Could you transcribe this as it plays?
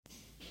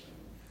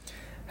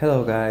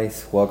Hello,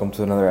 guys. Welcome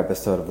to another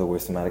episode of the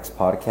Wisdomatics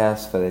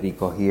podcast.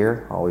 Federico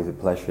here. Always a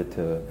pleasure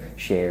to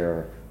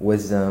share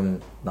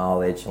wisdom,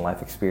 knowledge, and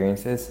life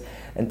experiences.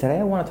 And today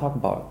I want to talk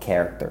about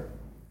character.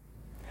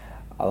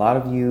 A lot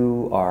of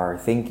you are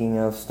thinking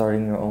of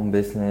starting your own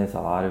business. A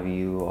lot of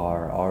you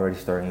are already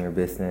starting your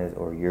business,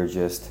 or you're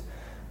just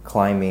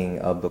climbing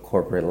up the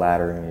corporate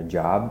ladder in your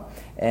job.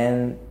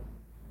 And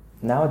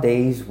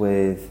nowadays,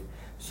 with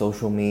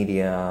social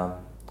media,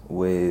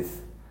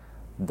 with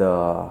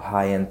the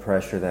high-end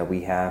pressure that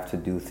we have to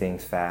do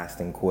things fast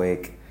and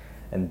quick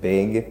and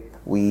big,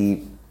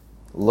 we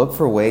look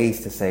for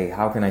ways to say,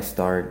 how can I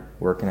start?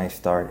 Where can I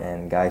start?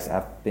 And guys,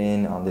 I've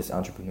been on this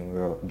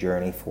entrepreneurial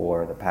journey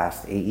for the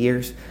past 8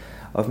 years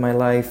of my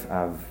life.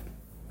 I've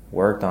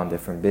worked on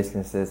different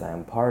businesses. I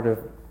am part of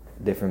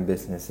different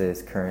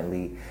businesses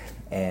currently.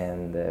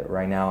 And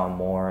right now I'm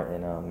more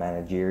in a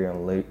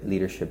managerial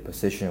leadership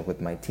position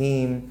with my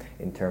team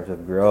in terms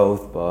of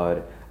growth.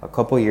 But a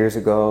couple years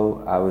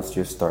ago, I was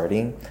just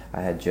starting.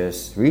 I had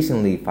just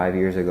recently, 5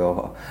 years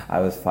ago, I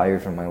was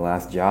fired from my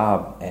last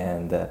job.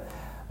 And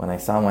when I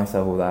saw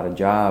myself without a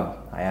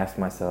job, I asked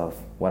myself,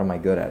 what am I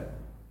good at?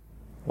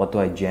 What do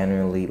I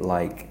genuinely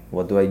like?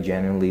 What do I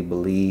genuinely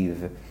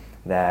believe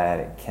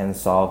that can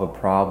solve a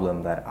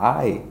problem that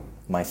I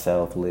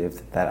myself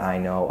lived, that I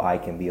know I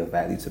can be of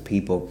value to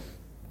people?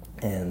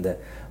 And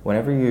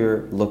whenever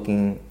you're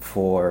looking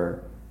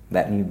for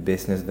that new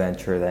business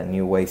venture, that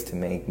new ways to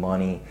make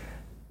money,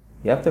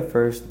 you have to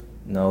first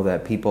know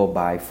that people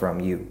buy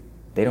from you.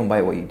 They don't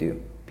buy what you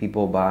do.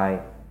 People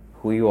buy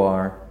who you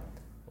are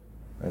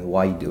and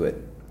why you do it.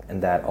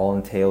 And that all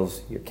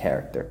entails your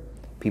character.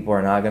 People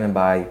are not going to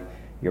buy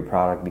your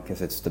product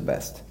because it's the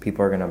best.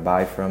 People are going to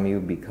buy from you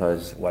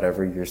because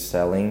whatever you're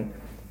selling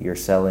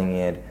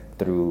it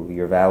through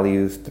your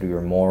values, through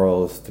your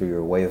morals, through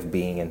your way of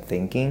being and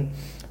thinking.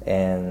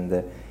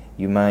 And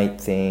you might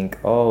think,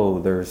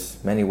 oh,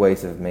 there's many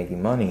ways of making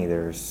money.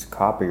 There's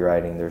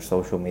copywriting, there's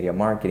social media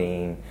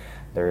marketing,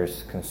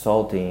 there's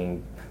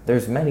consulting.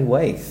 There's many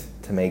ways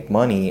to make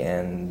money,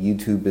 and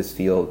YouTube is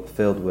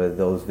filled with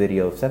those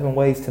videos. 7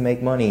 ways to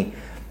make money,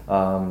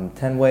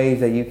 10 ways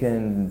that you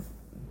can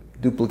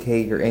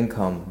duplicate your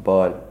income.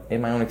 But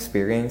in my own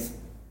experience,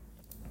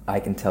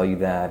 I can tell you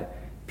that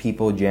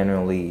people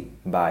generally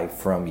buy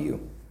from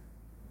you.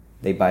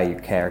 They buy your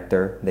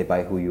character, they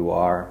buy who you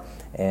are.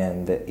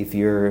 And if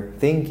you're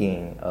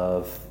thinking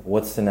of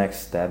what's the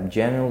next step,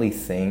 generally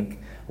think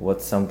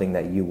what's something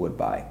that you would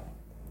buy.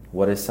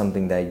 What is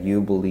something that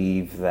you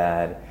believe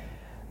that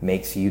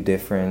makes you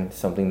different,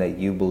 something that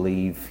you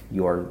believe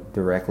you're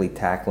directly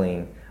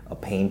tackling a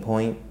pain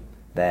point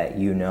that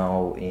you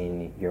know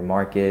in your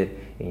market,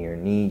 in your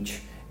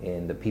niche,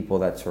 in the people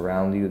that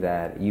surround you,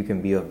 that you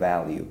can be of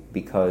value.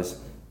 Because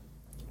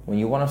when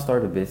you want to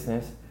start a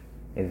business,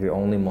 if you're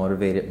only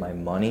motivated by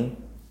money,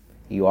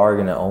 you are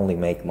going to only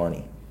make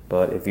money.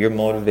 But if you're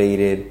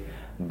motivated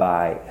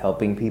by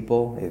helping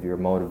people, if you're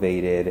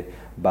motivated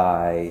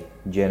by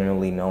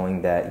generally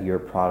knowing that your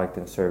product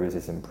and service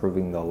is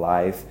improving the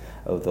life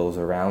of those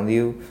around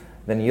you,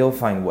 then you'll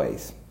find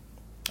ways.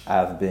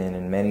 I've been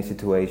in many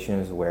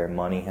situations where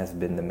money has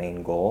been the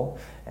main goal.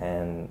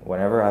 And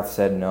whenever I've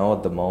said no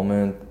at the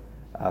moment,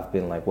 I've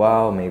been like,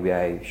 wow, maybe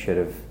I should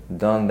have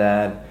done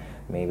that.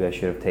 Maybe I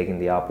should have taken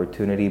the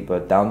opportunity.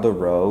 But down the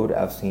road,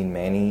 I've seen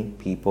many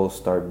people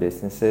start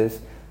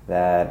businesses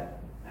that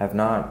have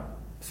not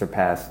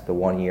surpassed the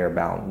 1 year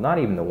bound. Not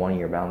even the 1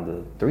 year bound,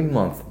 the 3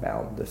 month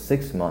bound, the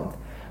 6 month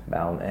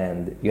bound.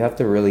 And you have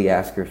to really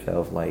ask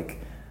yourself, like,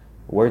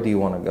 where do you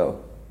want to go?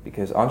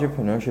 Because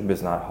entrepreneurship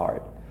is not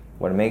hard.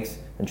 What makes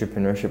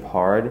entrepreneurship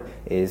hard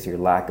is your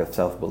lack of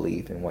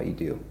self-belief in what you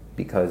do.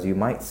 Because you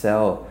might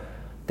sell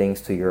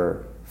things to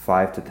your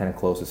 5 to 10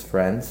 closest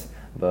friends,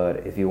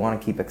 but if you want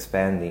to keep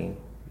expanding,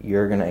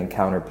 you're going to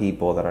encounter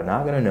people that are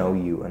not going to know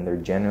you, and they're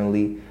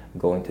generally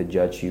going to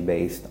judge you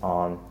based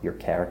on your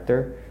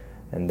character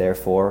and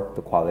therefore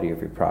the quality of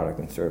your product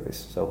and service.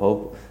 So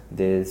hope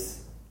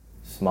this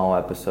small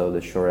episode,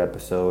 this short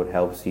episode,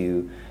 helps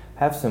you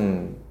have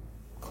some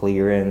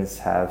clearance,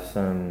 have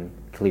some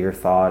clear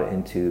thought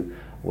into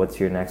what's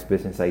your next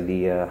business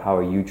idea, how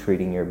are you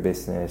treating your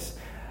business,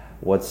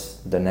 what's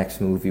the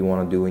next move you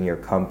want to do in your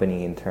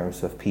company in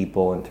terms of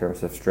people, in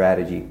terms of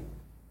strategy.